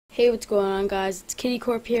Hey, what's going on, guys? It's Kitty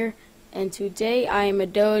Corp here, and today I am a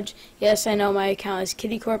Doge. Yes, I know my account is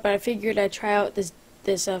Kitty Corp, but I figured I'd try out this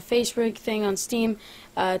face rig thing on Steam.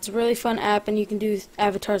 It's a really fun app, and you can do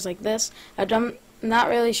avatars like this. I'm not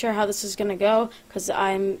really sure how this is gonna go because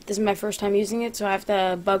this is my first time using it, so I have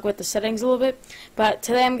to bug with the settings a little bit. But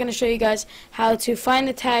today I'm gonna show you guys how to find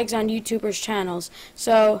the tags on YouTubers' channels.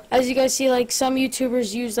 So as you guys see, like some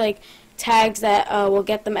YouTubers use like tags that will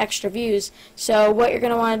get them extra views. So what you're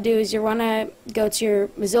going to want to do is you want to go to your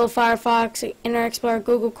Mozilla Firefox, Internet Explorer,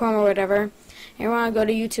 Google Chrome, or whatever, and you want to go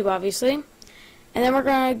to YouTube, obviously, and then we're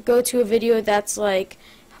going to go to a video that's like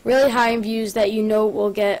really high in views that you know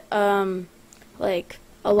will get like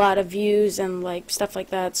a lot of views and like stuff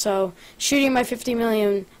like that. So Shooting My 50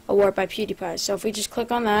 Million Award by PewDiePie. So if we just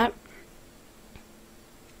click on that,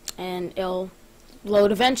 and it'll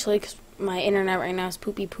load eventually because my internet right now is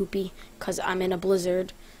poopy because I'm in a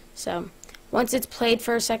blizzard. So once it's played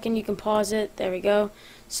for a second, you can pause it. There we go.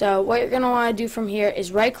 So what you're going to want to do from here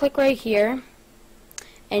is right click right here,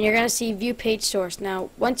 and you're going to see view page source.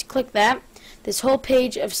 Now once you click that, this whole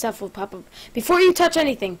page of stuff will pop up. Before you touch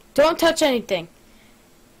anything, don't touch anything.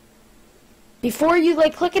 Before you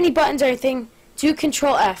like click any buttons or anything, do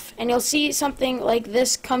Control F, and you'll see something like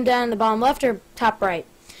this come down in the bottom left or top right.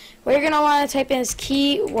 What you're going to want to type in is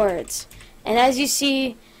keywords. And as you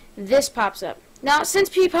see, this pops up. Now, since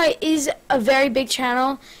PewDiePie is a very big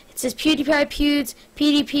channel, it says PewDiePie Pewds,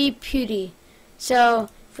 PDP Pewdie. So,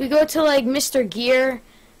 if we go to like Mr. Gear,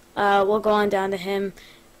 we'll go on down to him.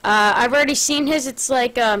 I've already seen his. It's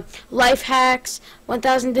like life hacks,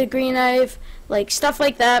 1000 degree knife, like stuff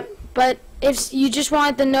like that. But if you just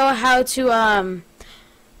wanted to know how to,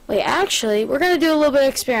 wait, actually, we're going to do a little bit of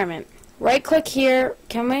experiment. Right click here,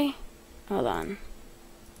 can we? Hold on.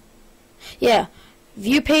 Yeah,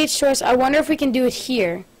 view page source. I wonder if we can do it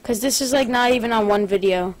here, because this is like not even on one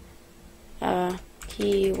video.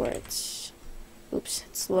 Keywords. Oops,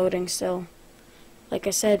 it's loading still. Like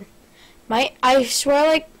I said, I swear,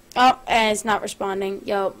 like, oh, and it's not responding.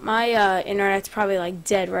 Yo, my internet's probably like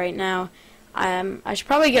dead right now. I should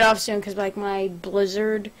probably get off soon because like my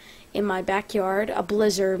blizzard in my backyard, a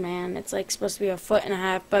blizzard, man. It's like supposed to be 1.5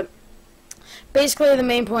 feet, but basically the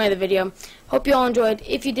main point of the video. Hope you all enjoyed.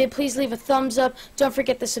 If you did, please leave a thumbs up. Don't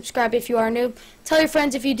forget to subscribe if you are new. Tell your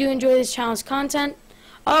friends if you do enjoy this channel's content.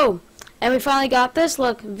 Oh, and we finally got this.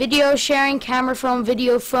 Look, video sharing, camera phone,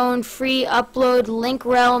 video phone, free upload, link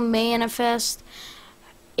rel, manifest,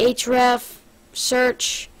 href,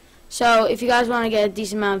 search. So if you guys want to get a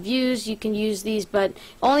decent amount of views, you can use these, but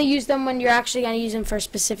only use them when you're actually going to use them for a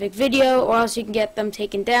specific video, or else you can get them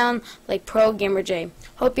taken down like Pro Gamer J.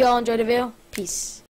 Hope you all enjoyed the video. Peace.